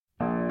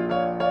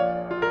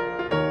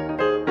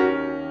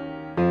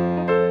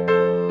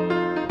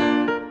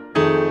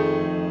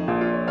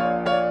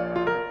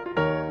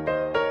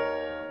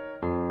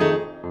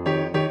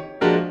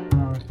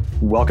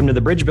Welcome to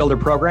the Bridge Builder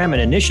Program, an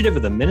initiative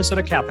of the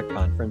Minnesota Catholic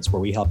Conference where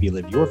we help you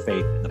live your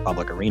faith in the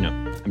public arena.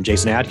 I'm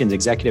Jason Atkins,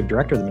 Executive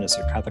Director of the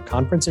Minnesota Catholic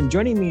Conference, and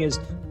joining me is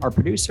our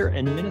producer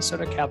and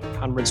Minnesota Catholic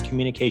Conference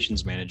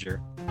Communications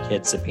Manager,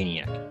 Kit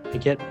Sapiniak. Hey,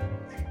 Kit.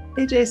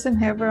 Hey, Jason.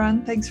 Hey,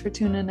 everyone. Thanks for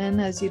tuning in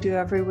as you do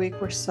every week.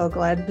 We're so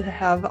glad to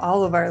have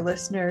all of our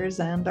listeners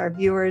and our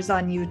viewers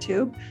on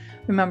YouTube.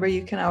 Remember,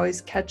 you can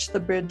always catch the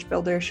Bridge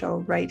Builder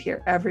Show right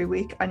here every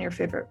week on your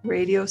favorite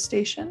radio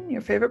station,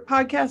 your favorite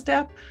podcast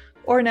app,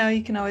 or now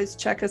you can always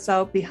check us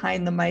out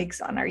behind the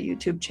mics on our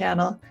YouTube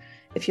channel.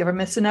 If you ever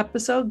miss an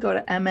episode, go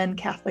to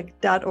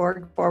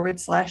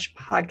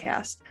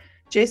mncatholic.org/podcast.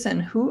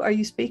 Jason, who are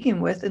you speaking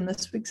with in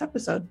this week's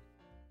episode?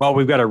 Well,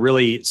 we've got a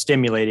really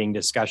stimulating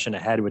discussion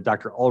ahead with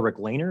Dr. Ulrich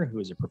Lehner, who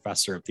is a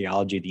professor of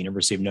theology at the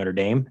University of Notre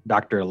Dame.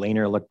 Dr.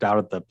 Lehner looked out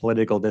at the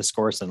political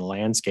discourse and the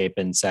landscape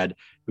and said,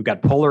 we've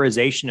got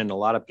polarization and a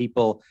lot of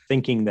people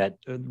thinking that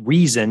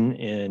reason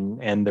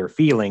and their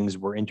feelings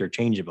were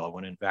interchangeable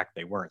when in fact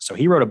they weren't. So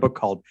he wrote a book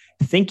called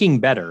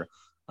Thinking Better,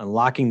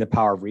 Unlocking the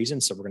Power of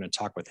Reason. So we're going to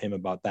talk with him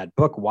about that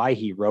book, why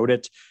he wrote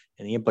it,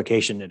 and the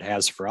implication it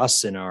has for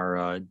us in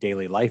our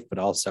daily life, but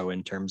also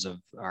in terms of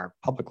our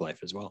public life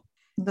as well.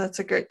 That's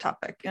a great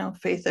topic.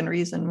 Faith and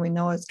reason. We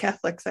know as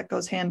Catholics that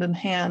goes hand in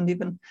hand.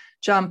 Even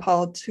John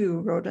Paul II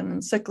wrote an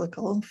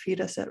encyclical,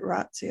 Fides et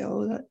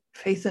Ratio, that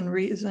faith and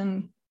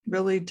reason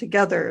really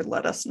together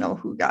let us know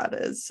who God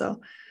is. So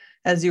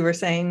as you were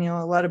saying,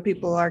 a lot of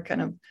people are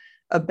kind of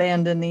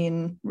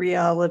abandoning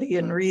reality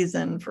and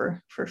reason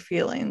for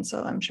feeling.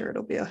 So I'm sure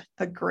it'll be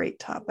a great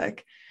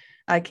topic.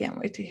 I can't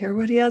wait to hear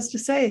what he has to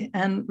say.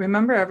 And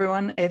remember,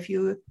 everyone, if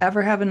you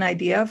ever have an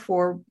idea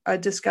for a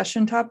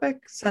discussion topic,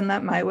 send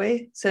that my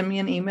way. Send me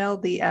an email.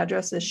 The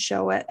address is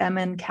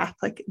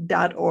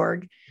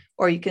show@mncatholic.org,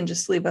 or you can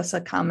just leave us a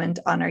comment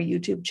on our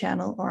YouTube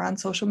channel or on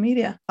social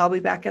media. I'll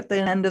be back at the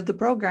end of the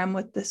program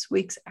with this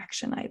week's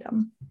action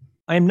item.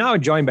 I am now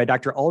joined by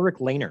Dr. Ulrich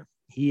Lehner.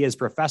 He is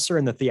professor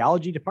in the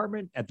theology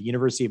department at the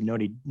University of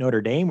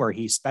Notre Dame, where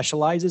he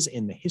specializes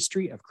in the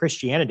history of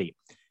Christianity.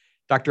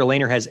 Dr.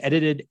 Lehner has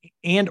edited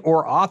and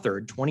or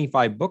authored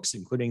 25 books,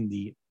 including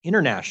the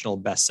international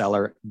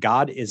bestseller,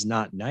 God is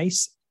Not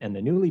Nice, and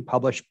the newly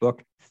published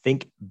book,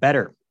 Think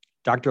Better.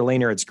 Dr.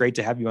 Lehner, it's great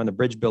to have you on the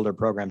Bridge Builder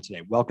program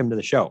today. Welcome to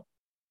the show.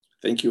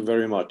 Thank you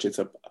very much. It's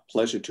a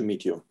pleasure to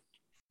meet you.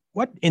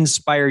 What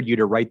inspired you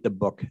to write the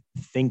book,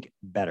 Think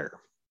Better?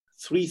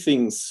 Three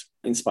things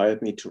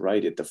inspired me to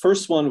write it. The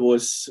first one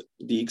was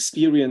the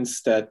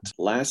experience that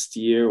last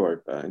year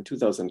or in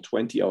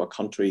 2020, our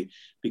country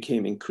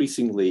became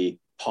increasingly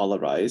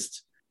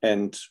polarized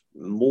and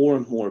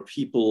more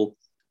people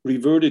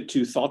reverted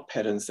to thought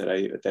patterns that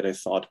I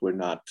thought were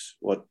not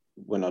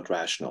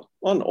rational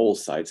on all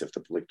sides of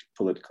the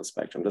political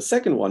spectrum. The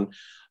second one,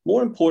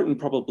 more important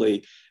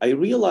probably, I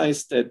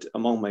realized that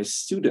among my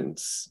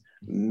students,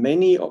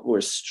 many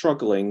were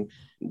struggling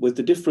with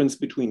the difference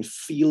between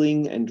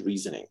feeling and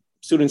reasoning.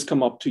 Students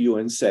come up to you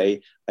and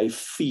say, I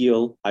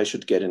feel I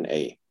should get an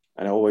A.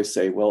 And I always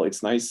say, well,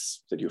 it's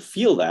nice that you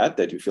feel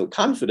that you feel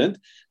confident.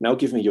 Now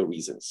give me your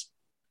reasons.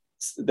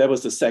 That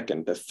was the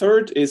second. The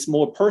third is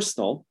more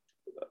personal.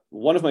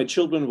 One of my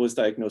children was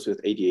diagnosed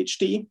with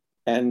ADHD.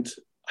 And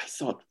I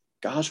thought,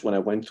 gosh, when I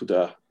went to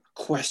the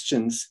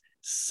questions,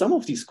 some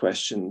of these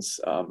questions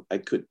I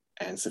could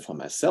answer for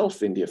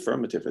myself in the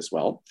affirmative as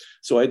well.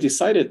 So I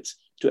decided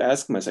to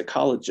ask my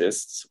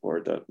psychologists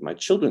or my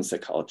children's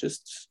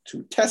psychologists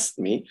to test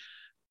me.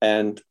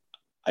 And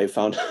I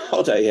found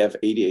out I have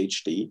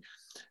ADHD,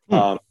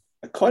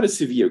 quite a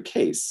severe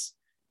case.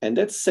 And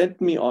that sent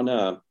me on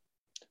a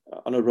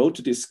road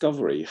to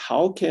discovery.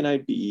 How can I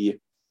be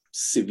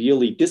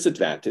severely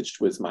disadvantaged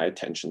with my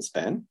attention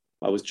span?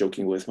 I was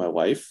joking with my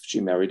wife.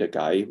 She married a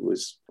guy who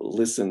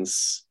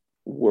listens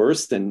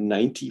worse than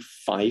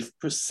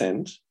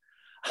 95%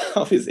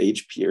 of his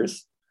age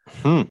peers.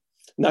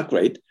 Not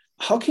great.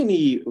 How can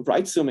he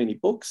write so many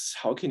books?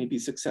 How can he be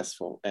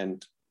successful?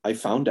 And I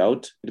found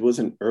out it was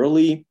an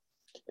early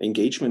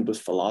engagement with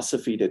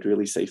philosophy that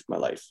really saved my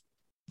life.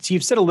 So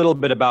you've said a little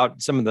bit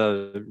about some of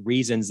the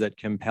reasons that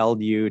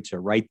compelled you to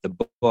write the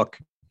book.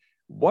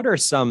 What are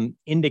some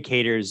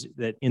indicators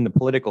that in the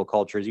political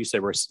culture, as you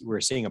said, we're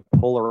seeing a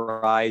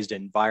polarized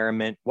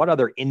environment? What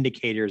other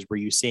indicators were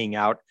you seeing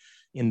out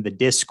in the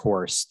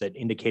discourse that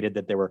indicated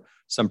that there were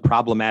some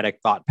problematic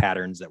thought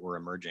patterns that were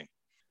emerging?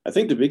 I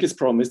think the biggest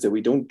problem is that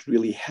we don't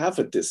really have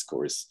a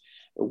discourse.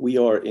 We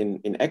are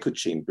in echo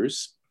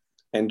chambers,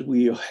 and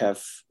we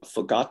have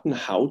forgotten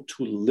how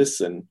to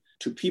listen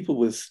to people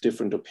with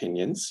different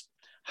opinions,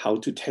 how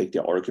to take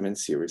their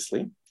arguments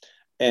seriously.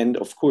 And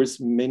of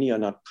course, many are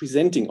not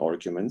presenting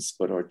arguments,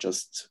 but are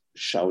just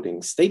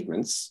shouting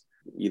statements,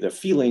 either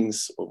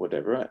feelings or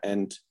whatever,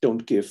 and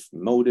don't give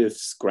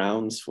motives,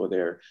 grounds for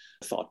their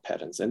thought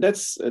patterns. And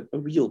that's a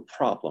real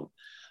problem,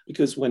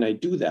 because when I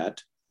do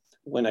that,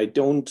 when I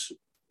don't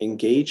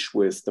engage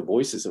with the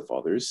voices of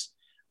others,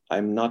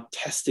 I'm not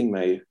testing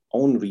my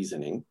own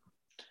reasoning,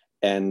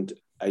 and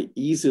I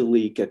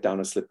easily get down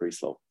a slippery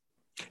slope.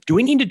 Do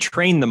we need to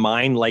train the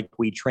mind like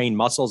we train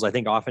muscles? I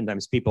think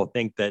oftentimes people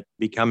think that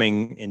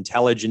becoming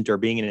intelligent or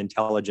being an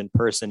intelligent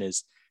person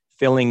is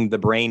filling the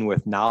brain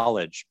with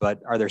knowledge, but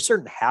are there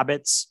certain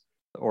habits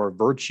or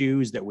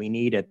virtues that we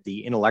need at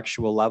the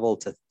intellectual level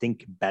to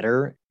think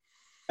better?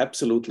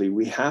 Absolutely.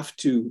 We have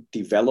to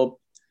develop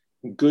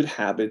good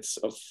habits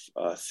of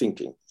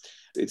thinking.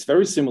 It's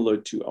very similar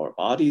to our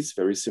bodies,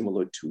 very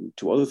similar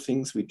to other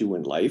things we do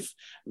in life,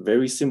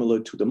 very similar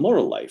to the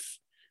moral life.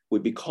 We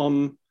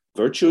become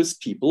virtuous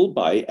people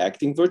by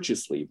acting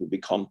virtuously. We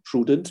become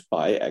prudent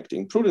by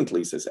acting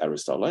prudently, says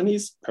Aristotle, and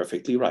he's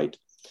perfectly right.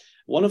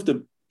 One of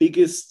the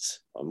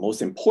biggest,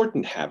 most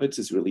important habits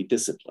is really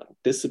discipline.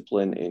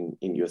 Discipline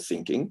in your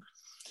thinking.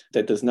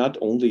 That does not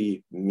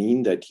only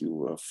mean that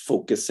you are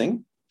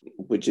focusing,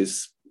 which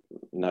is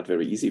not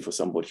very easy for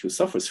somebody who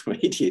suffers from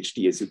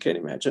ADHD, as you can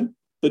imagine,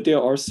 but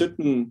there are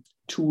certain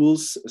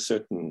tools,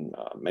 certain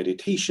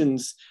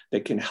meditations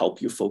that can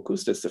help you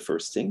focus. That's the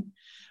first thing.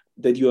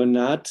 That you are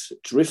not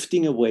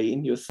drifting away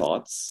in your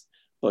thoughts,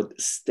 but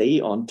stay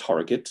on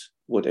target,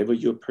 whatever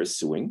you're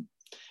pursuing,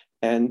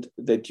 and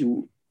that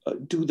you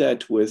do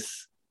that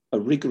with a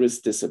rigorous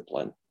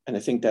discipline. And I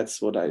think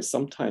that's what I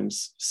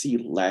sometimes see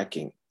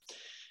lacking.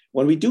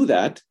 When we do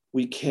that,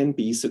 we can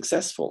be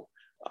successful.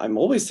 I'm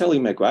always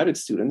telling my graduate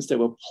students there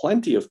were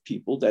plenty of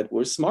people that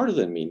were smarter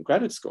than me in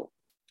graduate school,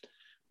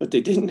 but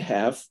they didn't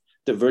have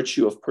the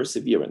virtue of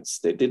perseverance.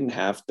 They didn't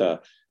have the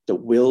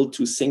will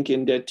to sink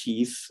in their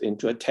teeth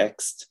into a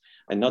text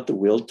and not the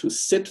will to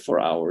sit for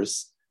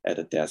hours at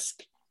a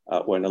desk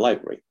or in a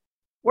library.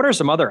 What are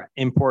some other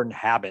important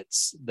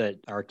habits that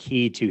are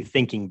key to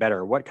thinking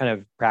better? What kind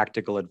of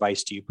practical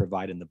advice do you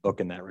provide in the book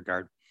in that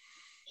regard?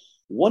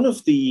 One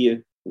of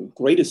the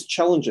greatest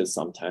challenges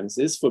sometimes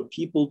is for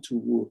people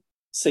to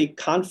say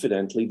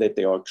confidently that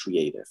they are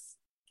creative.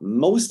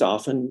 Most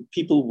often,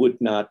 people would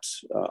not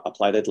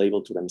apply that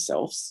label to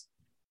themselves,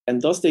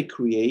 and thus they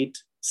create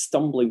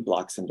stumbling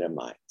blocks in their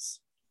minds.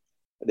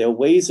 There are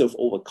ways of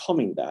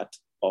overcoming that,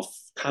 of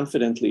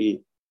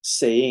confidently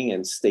saying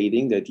and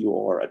stating that you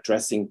are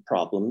addressing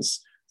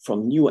problems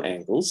from new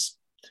angles,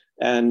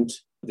 and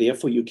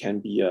therefore you can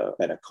be a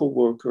better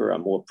coworker, a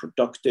more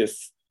productive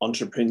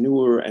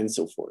entrepreneur, and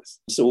so forth.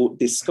 So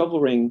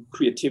discovering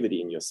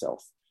creativity in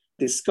yourself,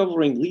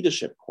 discovering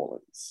leadership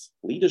qualities.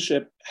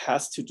 Leadership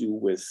has to do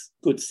with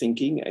good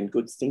thinking and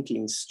good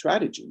thinking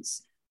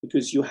strategies,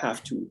 because you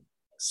have to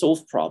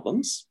solve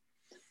problems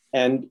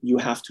and you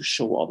have to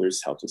show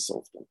others how to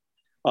solve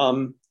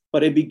them.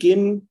 But I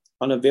begin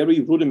on a very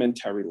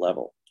rudimentary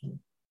level,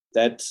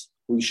 that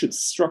we should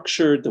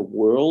structure the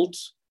world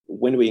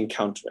when we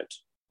encounter it.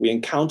 We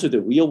encounter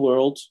the real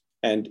world,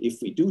 and if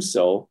we do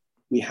so,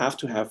 we have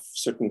to have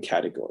certain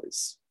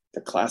categories.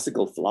 The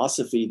classical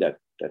philosophy that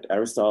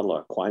Aristotle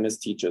or Aquinas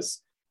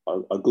teaches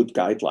are good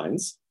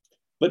guidelines.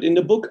 But in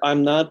the book,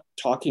 I'm not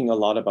talking a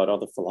lot about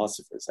other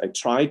philosophers. I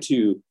try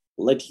to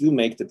let you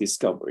make the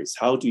discoveries.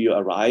 How do you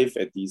arrive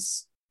at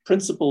these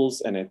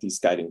principles and at these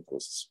guiding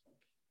posts?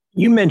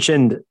 You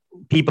mentioned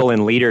people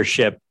in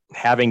leadership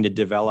having to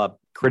develop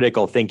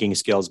critical thinking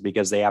skills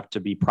because they have to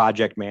be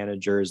project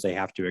managers. They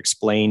have to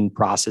explain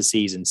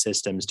processes and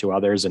systems to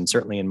others. And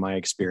certainly in my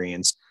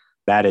experience,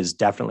 that is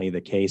definitely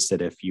the case,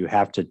 that if you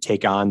have to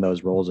take on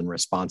those roles and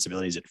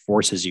responsibilities, it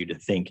forces you to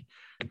think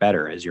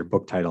better, as your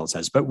book title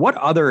says. But what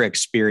other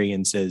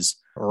experiences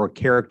or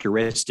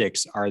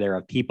characteristics are there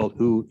of people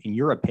who, in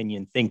your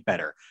opinion, think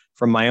better?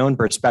 From my own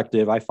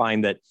perspective, I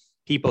find that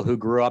people who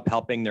grew up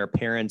helping their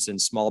parents in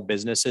small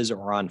businesses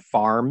or on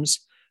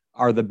farms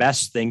are the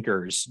best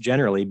thinkers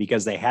generally,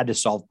 because they had to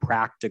solve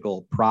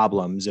practical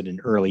problems at an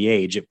early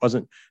age. It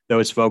wasn't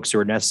those folks who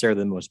were necessarily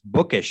the most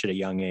bookish at a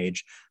young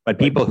age, but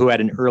people who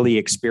had an early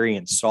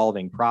experience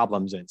solving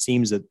problems. And it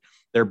seems that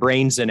their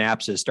brain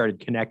synapses started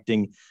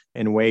connecting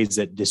in ways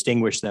that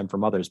distinguish them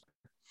from others.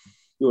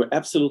 You're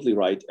absolutely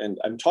right. And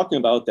I'm talking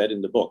about that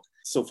in the book.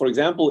 So for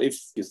example, if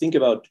you think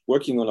about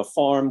working on a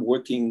farm,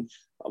 working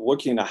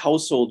in a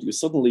household, you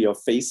suddenly are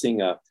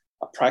facing a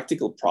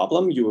practical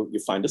problem, you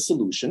find a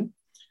solution.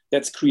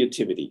 That's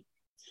creativity.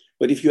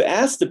 But if you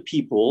ask the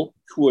people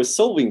who are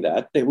solving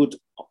that, they would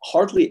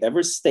hardly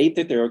ever state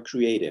that they are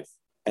creative.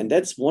 And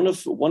that's one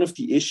of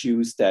the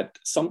issues that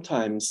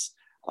sometimes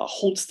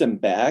holds them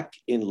back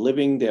in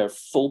living their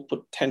full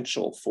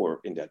potential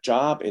in their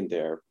job, in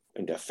their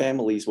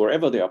families,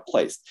 wherever they are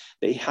placed.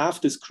 They have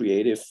this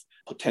creative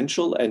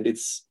potential, and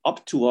it's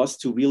up to us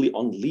to really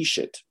unleash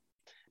it.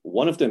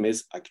 One of them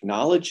is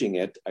acknowledging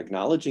it,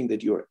 acknowledging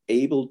that you're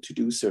able to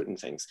do certain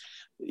things.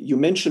 You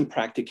mentioned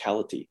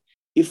practicality.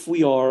 If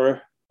we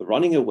are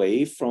running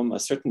away from a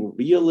certain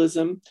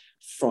realism,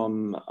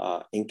 from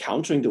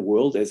encountering the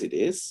world as it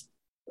is,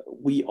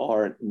 we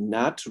are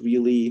not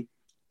really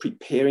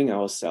preparing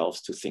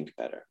ourselves to think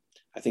better.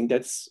 I think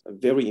that's a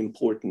very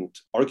important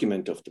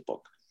argument of the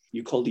book.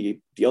 You call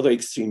the other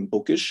extreme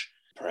bookish,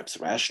 perhaps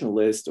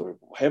rationalist, or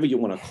however you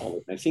want to call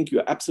it. I think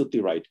you're absolutely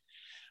right.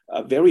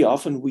 Very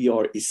often we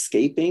are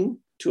escaping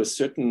to a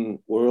certain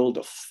world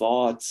of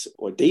thoughts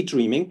or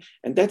daydreaming.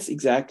 And that's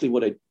exactly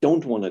what I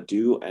don't want to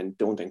do and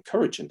don't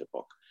encourage in the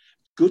book.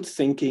 Good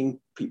thinking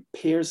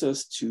prepares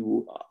us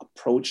to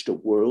approach the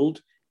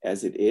world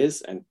as it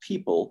is and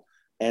people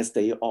as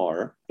they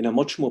are in a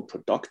much more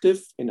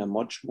productive, in a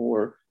much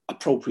more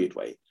appropriate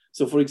way.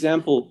 So, for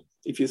example,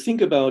 if you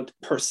think about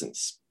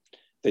persons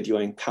that you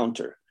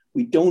encounter,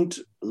 we don't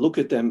look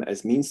at them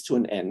as means to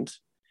an end,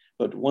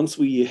 but once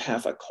we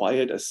have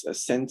acquired a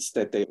sense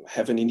that they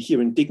have an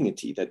inherent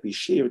dignity, that we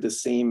share the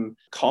same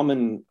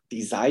common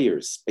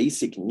desires,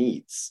 basic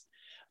needs,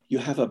 you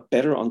have a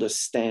better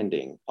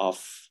understanding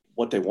of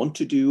what they want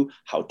to do,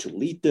 how to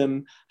lead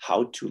them,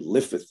 how to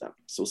live with them.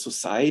 So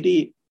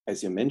society,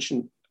 as you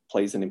mentioned,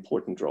 plays an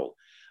important role.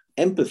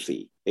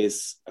 Empathy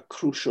is a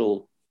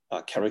crucial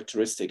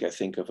characteristic, I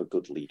think, of a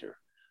good leader.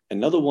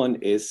 Another one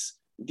is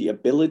the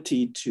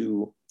ability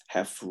to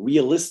have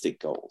realistic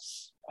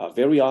goals.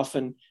 Very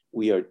often,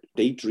 we are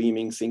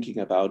daydreaming, thinking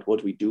about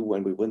what we do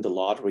when we win the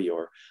lottery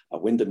or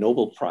win the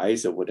Nobel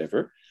Prize or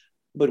whatever.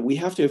 But we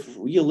have to have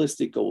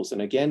realistic goals.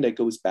 And again, that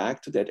goes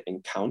back to that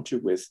encounter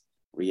with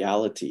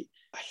reality,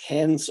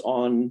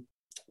 hands-on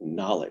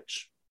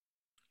knowledge.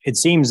 It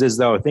seems as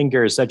though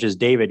thinkers such as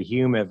David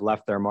Hume have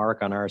left their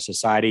mark on our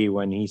society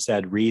when he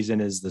said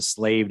reason is the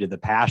slave to the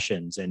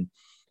passions. And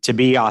to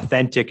be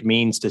authentic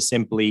means to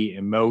simply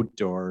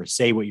emote or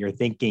say what you're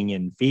thinking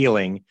and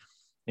feeling.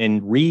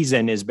 And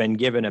reason has been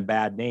given a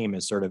bad name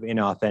as sort of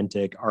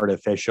inauthentic,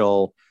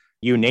 artificial,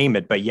 you name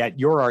it. But yet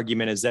your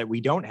argument is that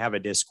we don't have a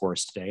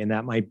discourse today, and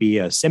that might be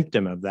a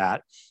symptom of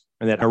that.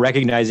 And that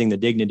recognizing the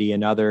dignity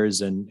in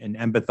others and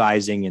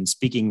empathizing and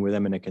speaking with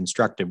them in a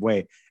constructive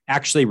way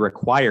actually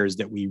requires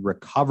that we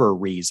recover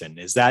reason.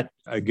 Is that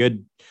a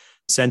good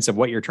sense of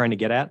what you're trying to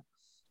get at?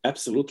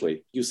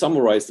 Absolutely. You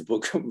summarized the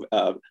book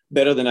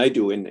better than I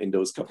do in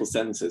those couple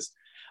sentences.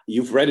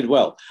 You've read it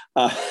well.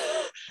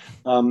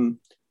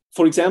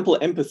 For example,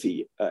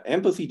 empathy.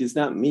 Empathy does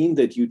not mean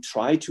that you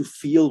try to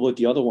feel what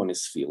the other one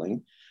is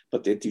feeling,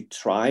 but that you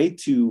try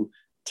to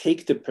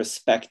take the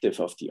perspective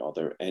of the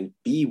other and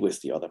be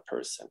with the other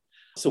person.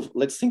 So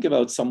let's think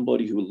about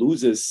somebody who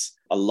loses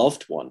a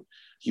loved one.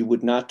 You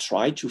would not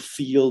try to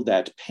feel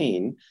that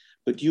pain,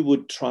 but you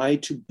would try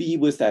to be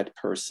with that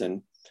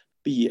person,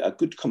 be a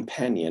good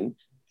companion,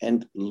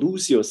 and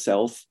lose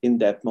yourself in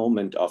that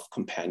moment of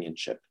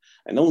companionship.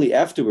 And only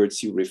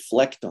afterwards you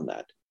reflect on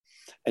that.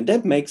 And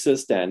that makes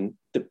us then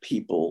the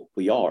people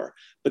we are.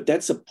 But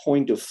that's a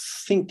point of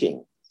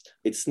thinking.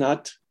 It's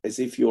not as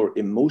if you're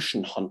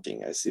emotion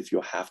hunting, as if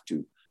you have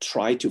to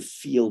try to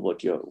feel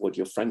what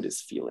your friend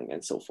is feeling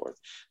and so forth.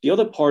 The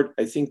other part,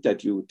 I think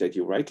that you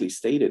rightly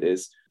stated,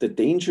 is the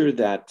danger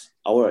that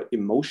our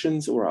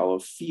emotions or our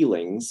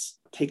feelings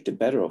take the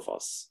better of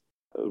us.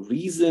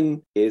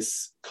 Reason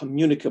is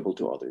communicable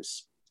to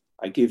others.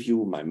 I give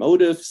you my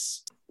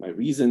motives, my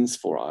reasons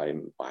for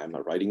why I'm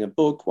writing a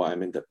book, why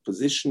I'm in that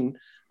position,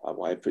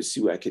 why I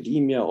pursue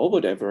academia or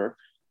whatever,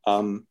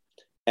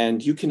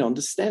 and you can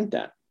understand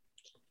that.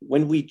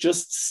 When we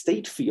just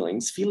state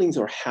feelings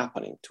are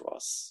happening to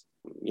us.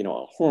 You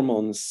know,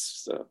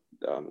 hormones,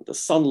 the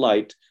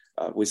sunlight,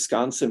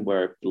 Wisconsin,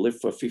 where I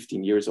lived for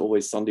 15 years,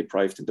 always sun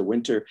deprived in the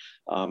winter.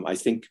 I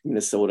think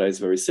Minnesota is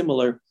very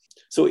similar.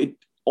 So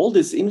all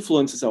this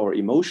influences our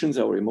emotions,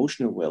 our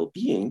emotional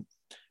well-being.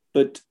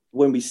 But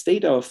when we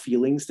state our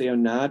feelings, they are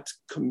not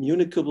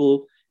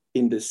communicable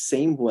in the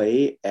same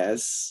way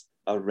as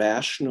a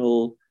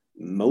rational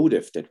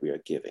motive that we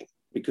are giving,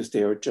 because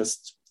they are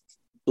just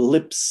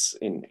blips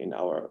in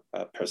our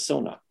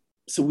persona.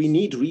 So we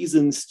need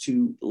reasons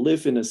to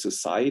live in a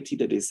society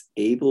that is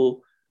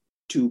able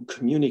to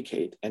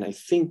communicate. And I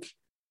think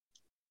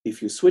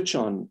if you switch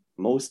on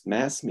most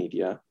mass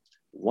media,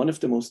 one of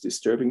the most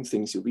disturbing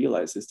things you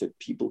realize is that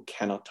people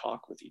cannot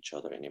talk with each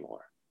other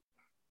anymore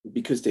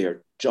because they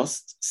are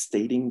just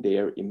stating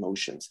their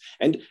emotions.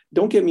 And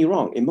don't get me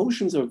wrong,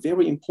 emotions are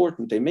very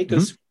important. They make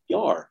us who we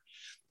are,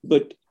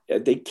 but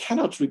they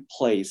cannot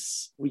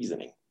replace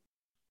reasoning.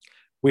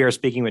 We are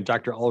speaking with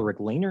Dr. Ulrich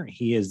Lehner.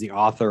 He is the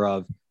author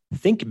of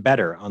Think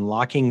Better,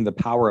 Unlocking the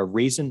Power of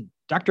Reason.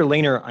 Dr.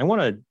 Lehner, I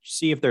want to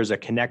see if there's a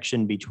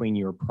connection between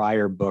your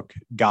prior book,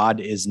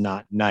 God is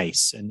Not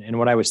Nice. And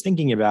what I was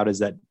thinking about is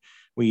that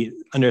we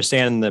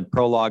understand in the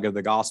prologue of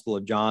the Gospel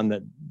of John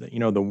that,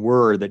 the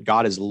word, that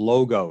God is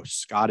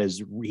logos.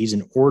 He's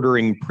an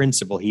ordering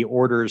principle. He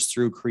orders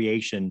through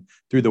creation,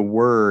 through the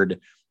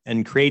word,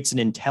 and creates an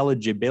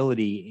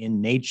intelligibility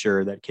in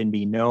nature that can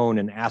be known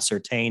and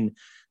ascertained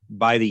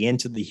by the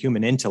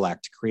human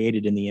intellect,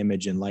 created in the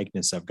image and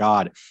likeness of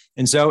God.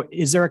 And so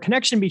is there a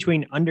connection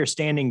between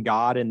understanding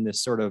God in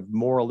this sort of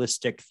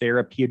moralistic,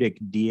 therapeutic,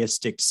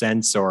 deistic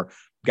sense, or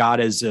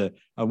God is a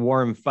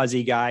warm,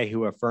 fuzzy guy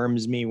who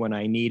affirms me when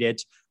I need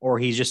it, or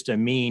he's just a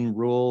mean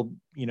rule,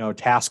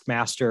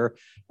 taskmaster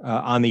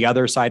on the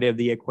other side of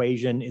the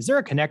equation? Is there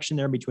a connection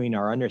there between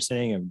our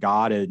understanding of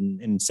God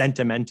in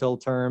sentimental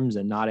terms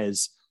and not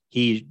as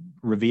he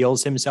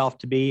reveals himself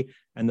to be,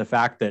 and the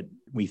fact that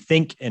we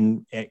think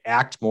and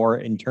act more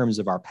in terms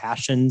of our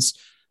passions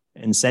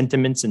and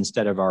sentiments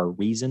instead of our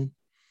reason?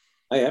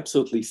 I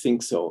absolutely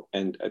think so.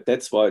 And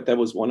that's why that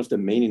was one of the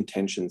main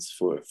intentions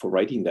for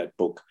writing that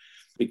book,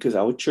 because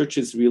our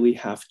churches really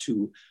have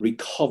to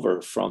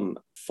recover from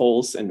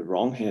false and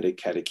wrong-headed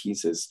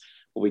catechesis,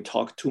 where we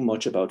talk too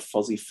much about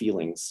fuzzy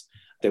feelings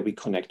that we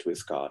connect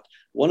with God.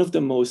 One of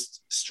the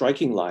most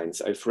striking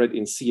lines I've read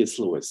in C.S.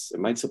 Lewis, it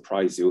might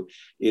surprise you,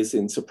 is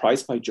in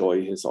Surprised by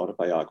Joy, his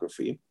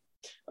autobiography.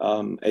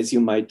 As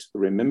you might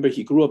remember,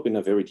 he grew up in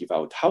a very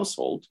devout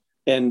household,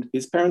 and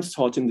his parents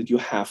taught him that you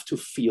have to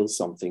feel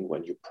something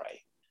when you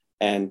pray.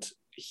 And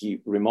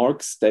he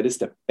remarks that is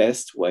the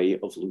best way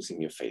of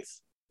losing your faith.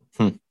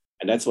 And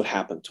that's what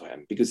happened to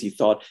him, because he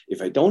thought,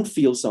 if I don't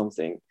feel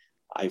something,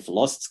 I've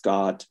lost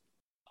God,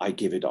 I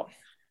give it up.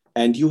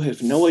 And you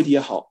have no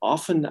idea how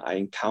often I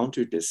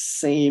encountered the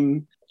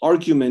same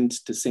argument,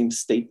 the same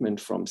statement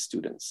from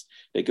students.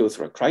 They go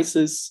through a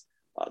crisis,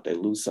 they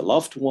lose a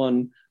loved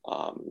one,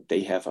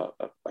 they have a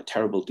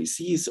terrible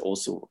disease,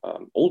 also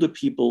older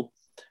people,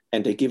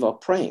 and they give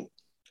up praying.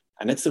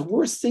 And it's the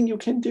worst thing you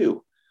can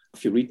do.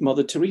 If you read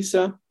Mother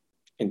Teresa,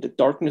 in the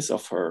darkness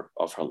of her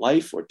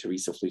life, or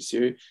Teresa of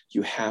Lisieux,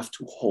 you have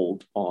to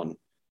hold on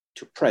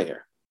to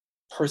prayer,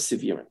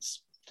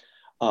 perseverance.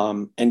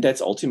 And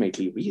that's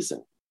ultimately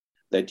reason,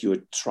 that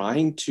you're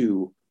trying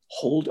to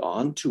hold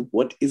on to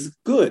what is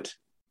good,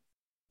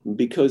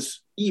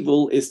 because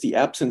evil is the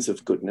absence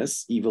of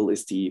goodness. Evil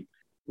is the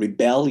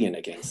rebellion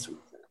against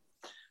reason.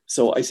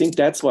 So I think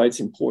that's why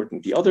it's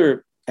important. The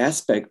other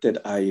aspect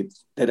that I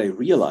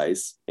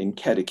realize in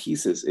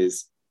catechesis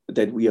is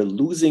that we are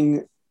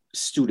losing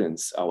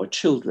students, our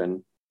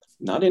children,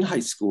 not in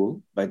high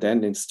school, by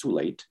then it's too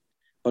late,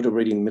 but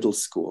already in middle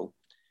school.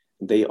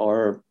 They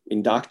are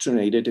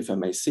indoctrinated, if I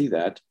may say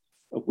that,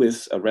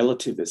 with a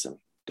relativism.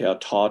 They are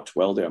taught,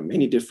 well, there are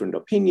many different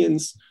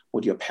opinions.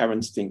 What your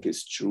parents think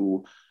is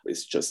true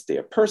is just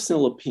their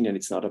personal opinion.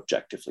 It's not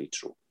objectively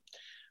true.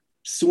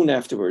 Soon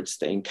afterwards,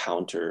 they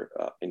encounter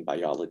in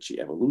biology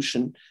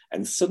evolution,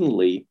 and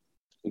suddenly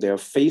they're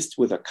faced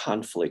with a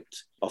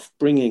conflict of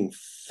bringing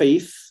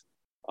faith,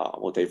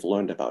 what they've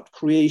learned about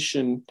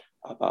creation,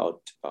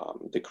 about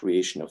the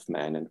creation of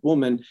man and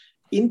woman,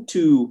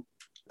 into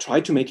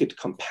try to make it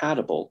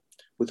compatible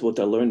with what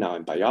they learn now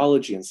in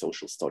biology and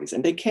social studies,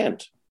 and they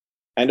can't.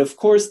 And of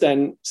course,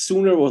 then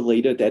sooner or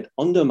later, that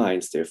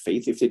undermines their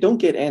faith if they don't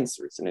get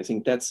answers. And I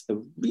think that's a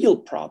real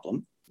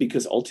problem,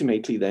 because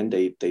ultimately then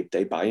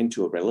they buy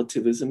into a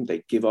relativism,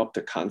 they give up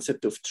the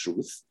concept of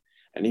truth.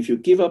 And if you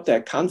give up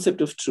that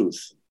concept of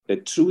truth,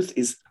 that truth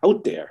is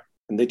out there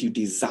and that you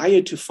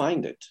desire to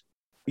find it,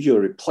 you're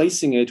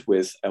replacing it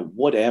with a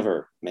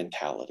whatever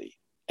mentality.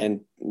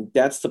 And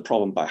that's the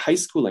problem. By high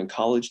school and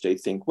college, they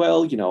think,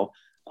 well, you know,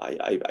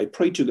 I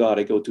pray to God,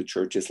 I go to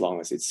church as long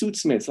as it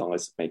suits me, as long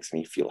as it makes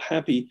me feel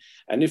happy.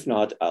 And if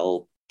not,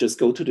 I'll just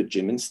go to the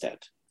gym instead.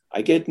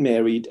 I get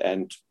married,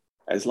 and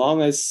as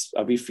long as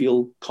we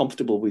feel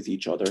comfortable with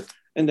each other,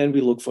 and then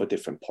we look for a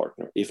different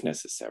partner if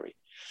necessary.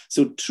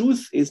 So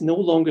truth is no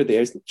longer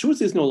there.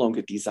 Truth is no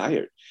longer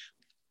desired.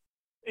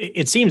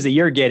 It seems that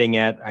you're getting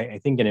at, I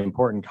think, an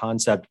important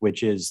concept,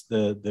 which is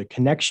the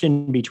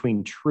connection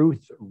between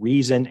truth,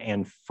 reason,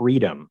 and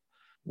freedom.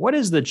 What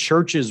is the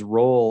church's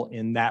role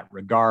in that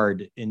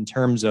regard in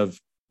terms of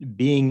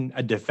being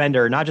a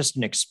defender, not just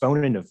an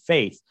exponent of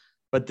faith,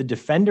 but the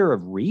defender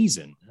of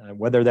reason,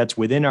 whether that's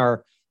within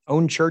our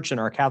own church and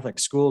our Catholic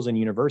schools and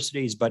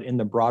universities, but in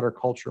the broader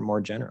culture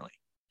more generally?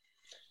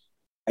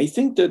 I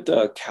think that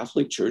the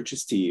Catholic Church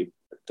is the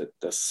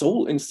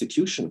sole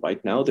institution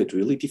right now that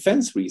really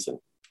defends reason,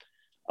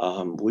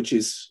 which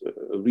is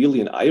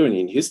really an irony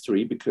in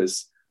history,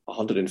 because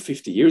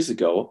 150 years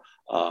ago,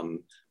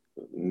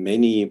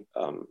 many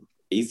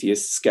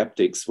atheist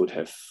skeptics would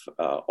have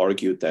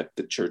argued that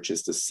the church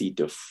is the seat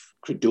of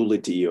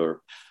credulity,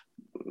 or,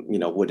 you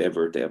know,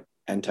 whatever the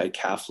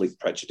anti-Catholic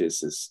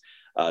prejudices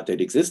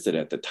that existed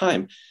at the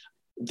time.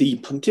 The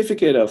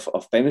pontificate of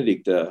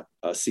Benedict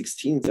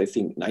XVI, I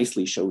think,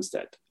 nicely shows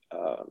that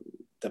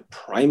the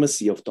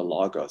primacy of the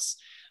Logos,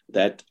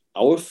 that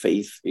our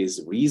faith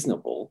is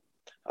reasonable.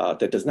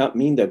 That does not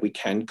mean that we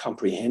can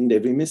comprehend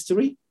every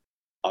mystery.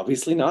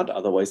 Obviously not,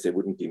 otherwise there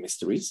wouldn't be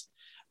mysteries.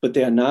 But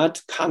they are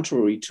not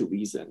contrary to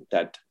reason,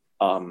 that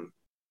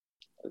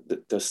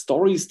the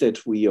stories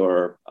that we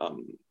are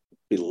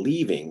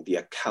believing, the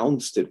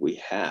accounts that we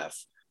have,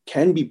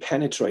 can be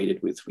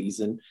penetrated with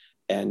reason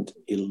and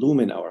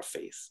illumine our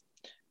faith.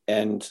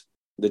 And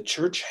the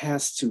church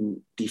has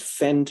to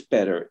defend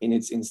better in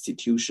its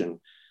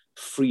institution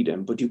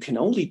freedom, but you can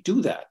only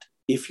do that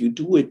if you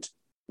do it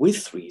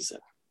with reason.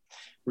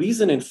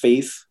 Reason and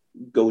faith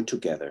go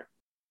together.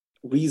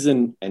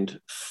 Reason and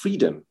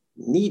freedom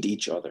need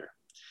each other.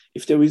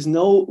 If there is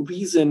no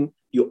reason,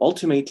 you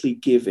ultimately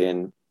give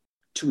in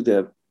to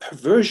the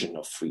perversion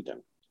of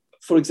freedom.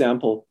 For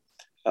example,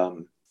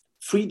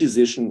 free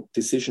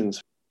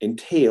decisions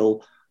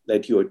entail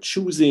that you're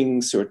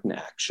choosing certain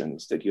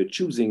actions, that you're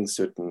choosing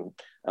certain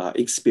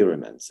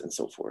experiments and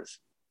so forth,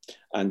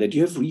 and that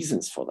you have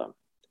reasons for them.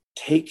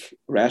 Take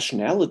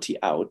rationality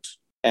out,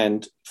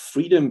 and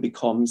freedom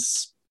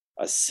becomes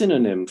a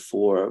synonym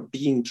for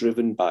being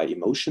driven by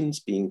emotions,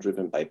 being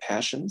driven by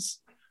passions,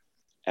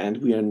 and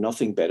we are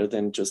nothing better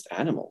than just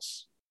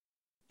animals.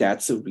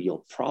 That's a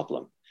real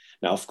problem.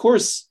 Now, of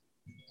course,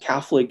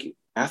 Catholic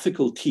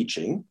ethical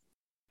teaching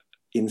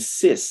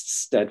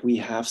insists that we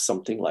have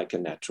something like a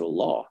natural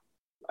law.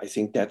 I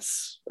think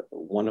that's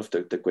one of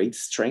the great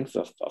strengths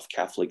of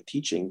Catholic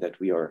teaching, that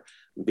we are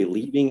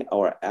believing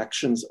our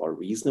actions are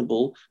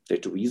reasonable,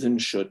 that reason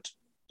should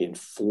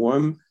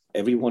inform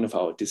every one of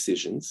our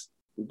decisions.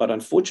 But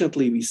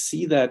unfortunately, we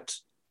see that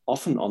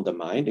often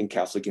undermined in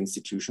Catholic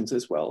institutions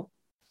as well.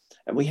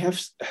 And we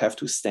have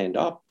to stand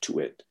up to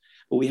it.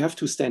 But we have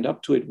to stand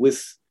up to it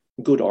with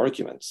good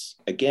arguments,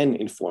 again,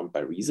 informed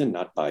by reason,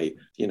 not by,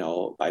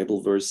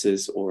 Bible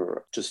verses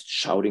or just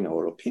shouting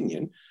our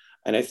opinion.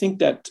 And I think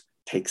that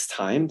takes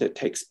time, that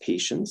takes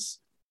patience.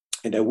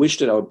 And I wish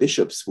that our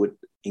bishops would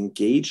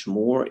engage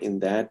more in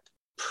that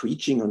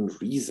preaching on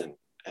reason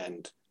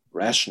and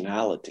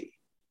rationality.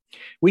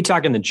 We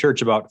talk in the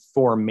church about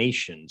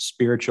formation,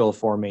 spiritual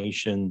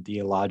formation,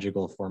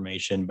 theological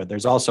formation, but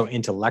there's also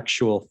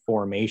intellectual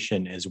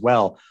formation as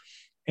well.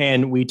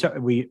 And we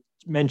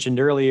mentioned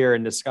earlier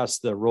and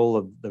discussed the role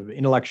of the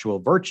intellectual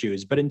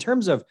virtues, but in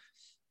terms of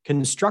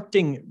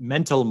constructing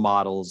mental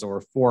models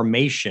or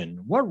formation,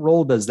 what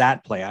role does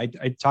that play?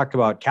 I talk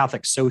about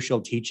Catholic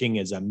social teaching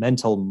as a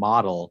mental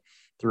model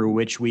through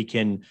which we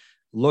can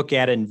look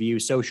at and view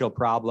social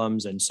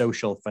problems and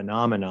social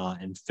phenomena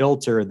and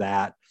filter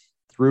that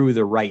through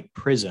the right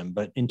prism.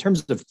 But in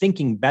terms of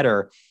thinking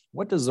better,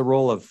 what does the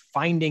role of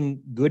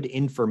finding good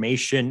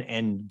information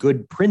and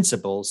good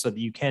principles so that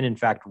you can, in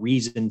fact,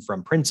 reason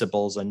from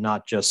principles and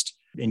not just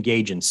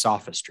engage in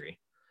sophistry?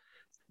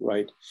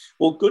 Right.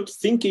 Well, good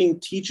thinking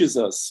teaches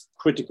us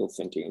critical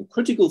thinking. And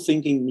critical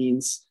thinking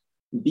means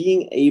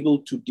being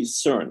able to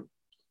discern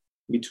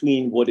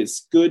between what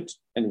is good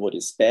and what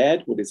is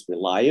bad, what is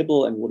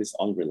reliable and what is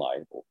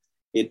unreliable.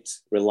 It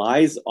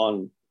relies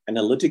on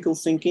analytical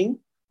thinking,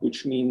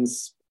 which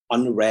means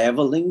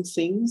unraveling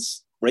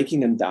things, breaking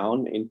them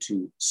down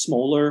into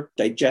smaller,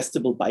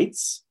 digestible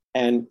bites,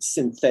 and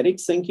synthetic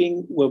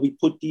thinking, where we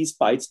put these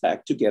bites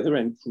back together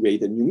and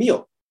create a new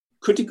meal.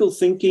 Critical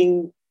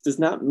thinking does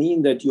not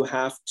mean that you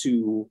have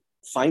to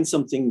find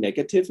something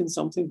negative in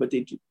something, but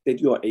that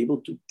you are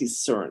able to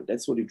discern.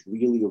 That's what it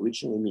really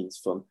originally means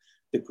from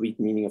the Greek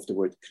meaning of the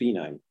word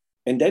krinein.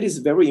 And that is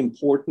very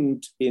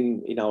important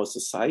in our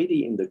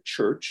society, in the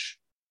church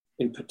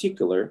in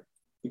particular,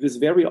 because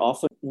very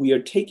often we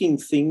are taking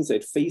things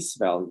at face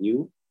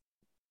value,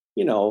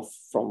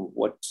 from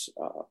what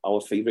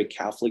our favorite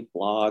Catholic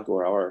blog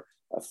or our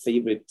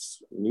favorite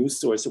news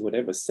source or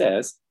whatever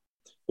says.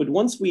 But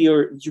once we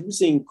are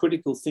using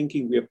critical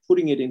thinking, we are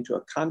putting it into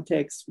a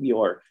context, we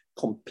are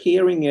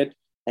comparing it,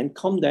 and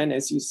come then,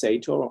 as you say,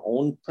 to our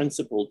own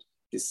principled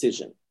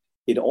decision.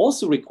 It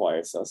also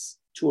requires us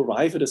to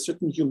arrive at a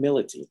certain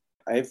humility.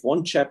 I have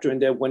one chapter in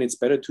there, when it's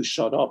better to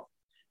shut up.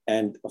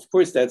 And of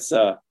course, that's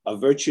a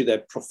virtue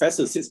that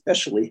professors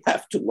especially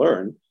have to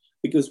learn,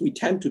 because we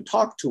tend to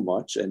talk too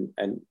much and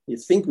you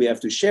think we have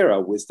to share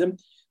our wisdom.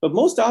 But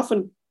most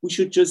often, we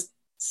should just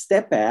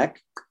step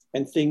back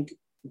and think,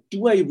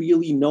 do I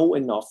really know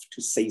enough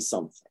to say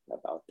something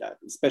about that,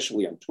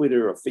 especially on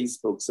Twitter or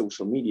Facebook,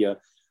 social media?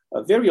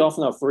 Very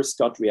often our first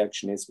gut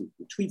reaction is we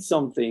tweet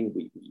something,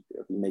 we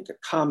make a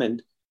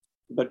comment,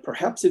 but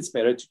perhaps it's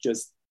better to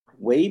just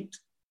wait,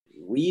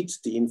 read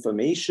the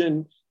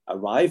information,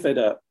 arrive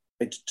at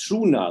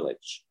true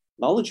knowledge.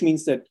 Knowledge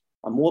means that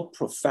a more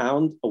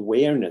profound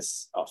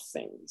awareness of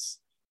things,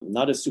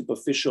 not a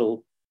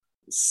superficial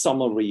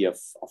summary of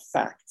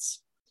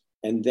facts.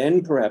 And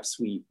then perhaps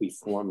we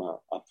form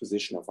a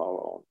position of our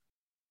own.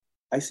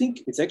 I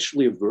think it's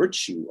actually a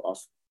virtue of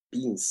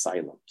being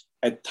silent,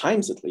 at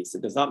times at least.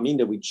 It does not mean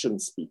that we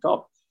shouldn't speak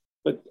up,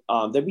 but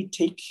that we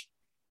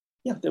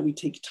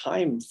take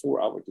time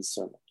for our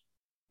discernment.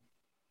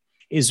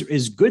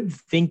 Is good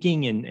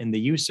thinking and the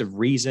use of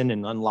reason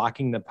and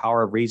unlocking the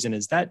power of reason,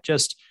 is that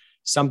just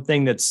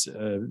something that's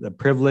the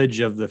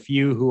privilege of the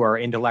few who are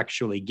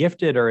intellectually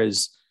gifted, or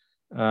is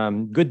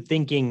good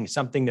thinking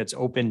something that's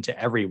open to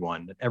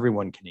everyone, that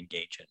everyone can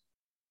engage in?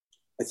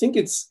 I think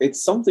it's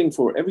something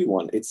for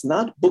everyone. It's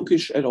not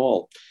bookish at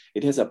all.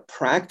 It has a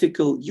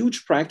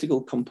huge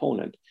practical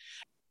component.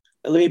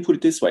 Let me put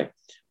it this way.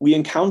 We're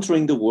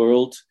encountering the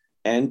world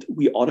and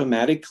we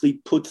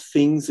automatically put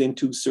things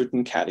into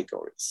certain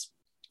categories.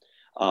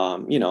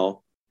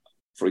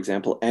 For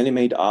example,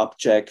 animate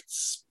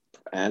objects,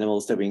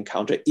 animals that we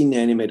encounter,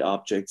 inanimate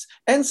objects,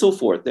 and so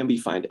forth. Then we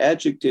find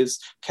adjectives,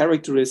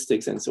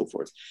 characteristics, and so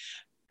forth.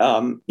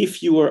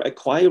 If you are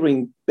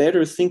acquiring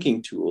better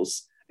thinking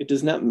tools, it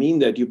does not mean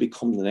that you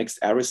become the next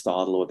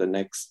Aristotle or the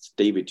next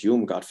David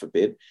Hume, God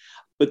forbid,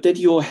 but that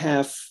you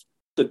have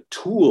the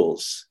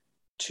tools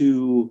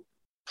to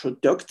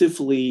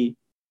productively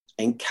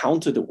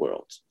encounter the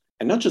world.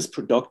 And not just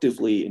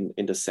productively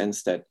in the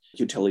sense that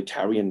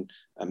utilitarian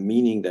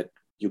meaning that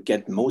you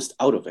get most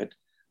out of it,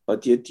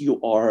 but yet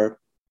you are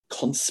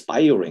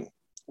conspiring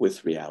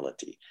with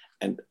reality.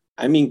 And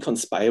I mean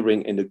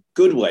conspiring in a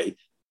good way,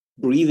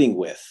 breathing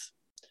with,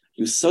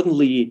 you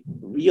suddenly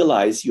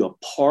realize you're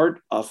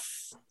part of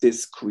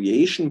this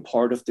creation,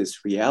 part of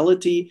this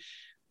reality,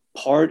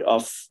 part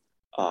of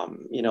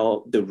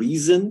the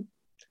reason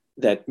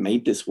that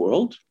made this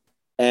world,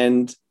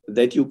 and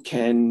that you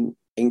can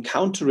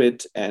encounter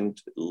it and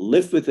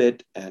live with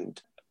it,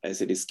 and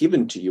as it is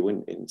given to you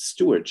in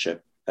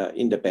stewardship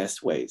in the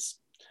best ways.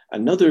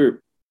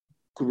 Another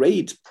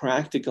great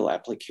practical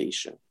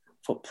application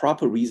for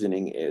proper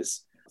reasoning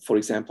is, for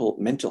example,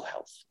 mental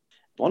health.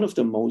 One of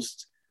the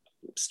most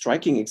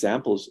striking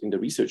examples in the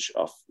research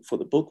for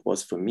the book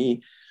was for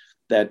me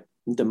that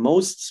the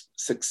most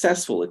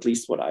successful, at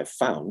least what I've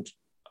found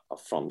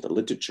from the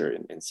literature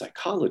in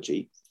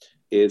psychology,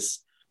 is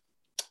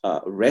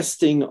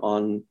resting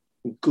on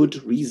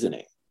good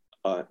reasoning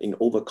in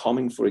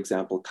overcoming, for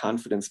example,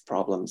 confidence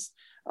problems,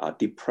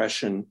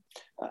 depression,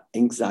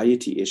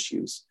 anxiety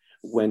issues,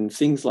 when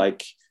things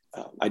like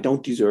I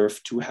don't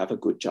deserve to have a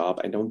good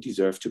job, I don't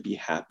deserve to be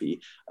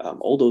happy,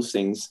 all those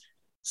things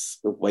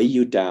weigh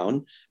you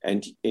down.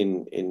 And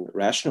in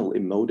rational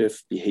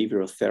emotive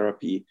behavioral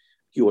therapy,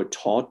 you are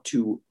taught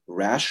to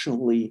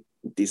rationally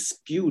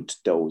dispute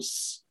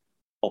those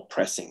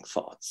oppressing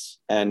thoughts.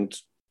 And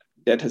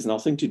that has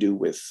nothing to do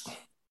with,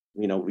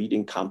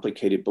 reading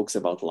complicated books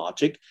about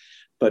logic,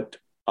 but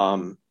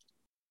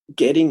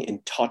getting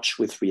in touch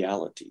with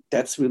reality.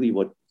 That's really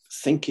what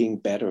thinking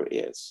better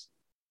is.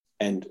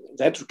 And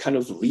that kind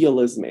of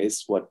realism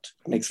is what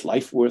makes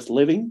life worth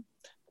living,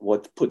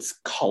 what puts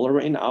color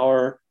in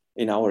our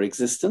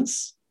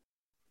existence,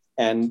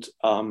 and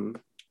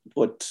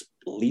what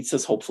leads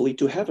us hopefully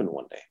to heaven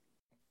one day.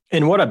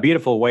 And what a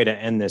beautiful way to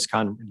end this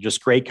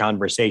just great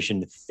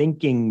conversation.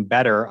 Thinking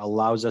better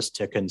allows us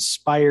to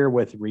conspire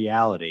with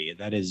reality.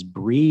 That is,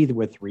 breathe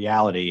with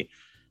reality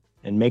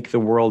and make the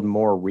world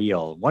more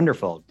real.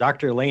 Wonderful.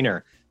 Dr.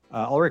 Lehner,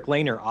 Ulrich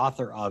Lehner,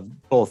 author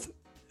of both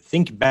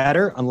Think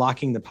Better,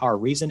 Unlocking the Power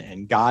of Reason,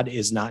 and God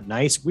is Not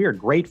Nice. We are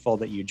grateful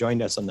that you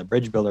joined us on the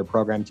Bridge Builder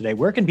program today.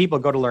 Where can people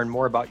go to learn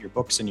more about your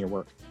books and your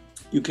work?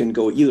 You can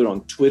go either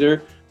on Twitter,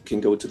 you can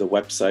go to the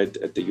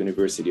website at the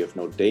University of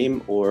Notre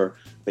Dame, or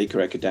Baker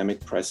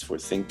Academic Press for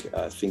Think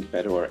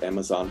Better, or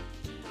Amazon.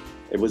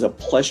 It was a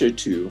pleasure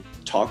to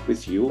talk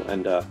with you,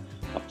 and a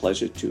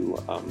pleasure to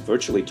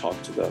virtually talk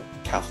to the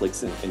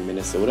Catholics in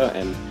Minnesota.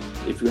 And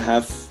if you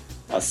have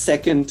a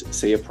second,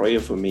 say a prayer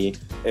for me.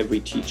 Every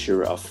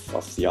teacher of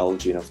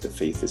theology and of the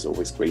faith is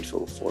always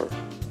grateful for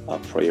a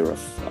prayer of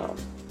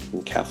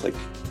Catholic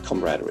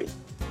camaraderie.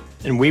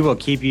 And we will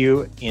keep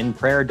you in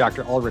prayer.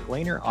 Dr. Ulrich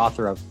Lehner,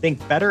 author of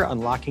Think Better,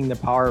 Unlocking the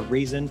Power of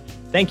Reason.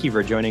 Thank you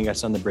for joining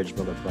us on the Bridge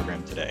Builder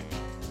program today.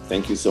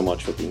 Thank you so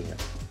much for being here.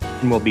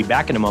 And we'll be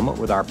back in a moment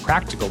with our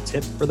practical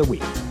tip for the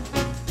week.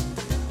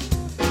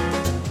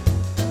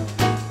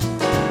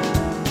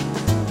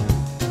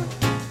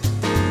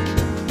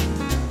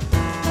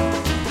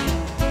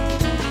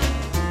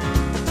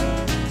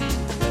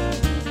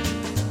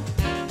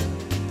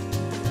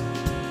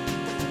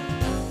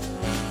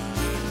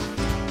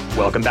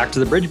 Welcome back to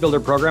the Bridge Builder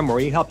program, where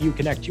we help you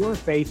connect your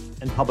faith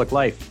and public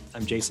life.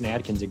 I'm Jason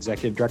Adkins,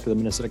 Executive Director of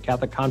the Minnesota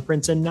Catholic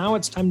Conference, and now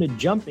it's time to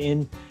jump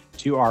in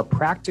to our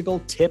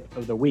practical tip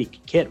of the week.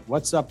 Kit,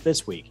 what's up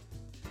this week?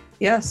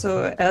 Yeah,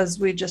 so as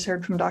we just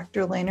heard from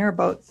Dr. Lehner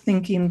about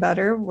thinking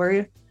better,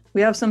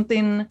 we have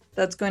something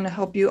that's going to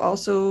help you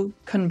also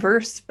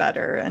converse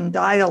better and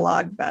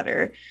dialogue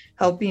better,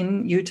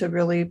 helping you to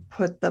really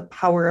put the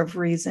power of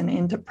reason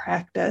into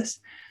practice.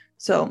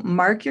 So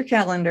mark your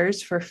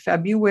calendars for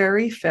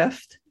February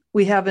 5th.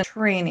 We have a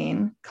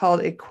training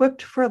called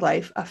Equipped for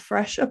Life, a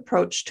fresh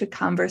approach to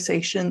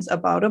conversations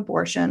about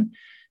abortion.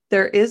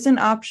 There is an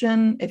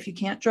option, if you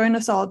can't join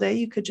us all day,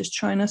 you could just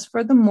join us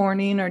for the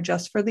morning or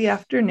just for the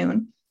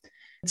afternoon.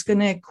 It's going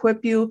to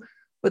equip you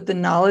with the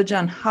knowledge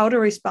on how to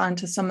respond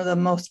to some of the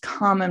most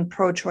common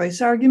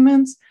pro-choice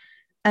arguments,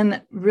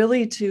 and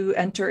really to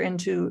enter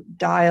into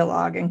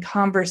dialogue and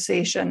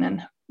conversation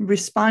and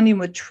responding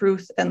with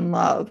truth and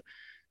love.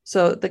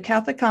 So the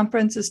Catholic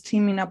Conference is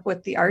teaming up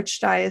with the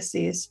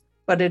Archdiocese,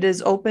 but it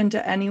is open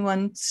to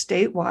anyone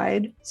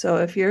statewide. So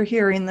if you're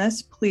hearing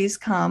this, please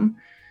come.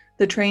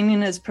 The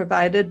training is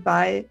provided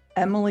by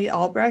Emily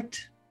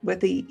Albrecht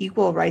with the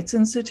Equal Rights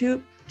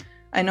Institute.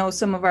 I know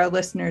some of our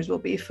listeners will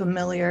be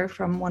familiar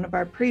from one of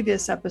our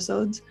previous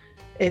episodes.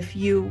 If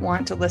you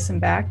want to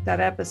listen back, that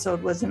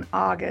episode was in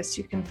August.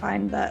 You can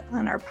find that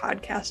on our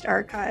podcast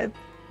archive.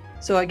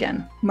 So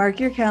again,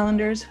 mark your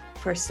calendars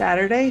for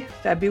Saturday,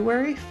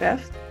 February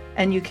 5th,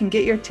 and you can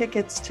get your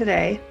tickets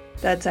today.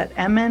 That's at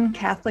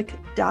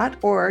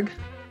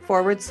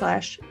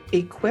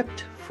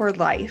mncatholic.org/equipped for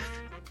life.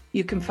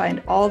 You can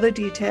find all the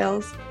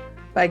details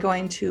by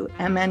going to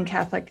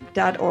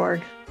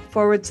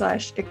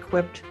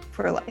mncatholic.org/equipped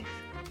for life.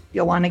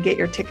 You'll want to get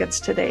your tickets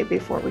today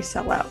before we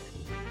sell out.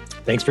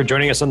 Thanks for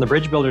joining us on the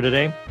Bridge Builder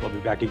today. We'll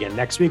be back again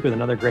next week with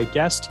another great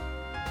guest.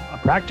 A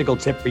practical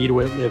tip for you to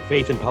live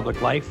faith in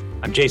public life.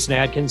 I'm Jason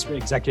Adkins,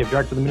 Executive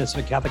Director of the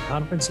Minnesota Catholic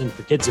Conference, and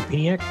for Kit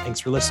Zapiniak, thanks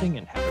for listening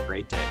and have a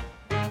great day.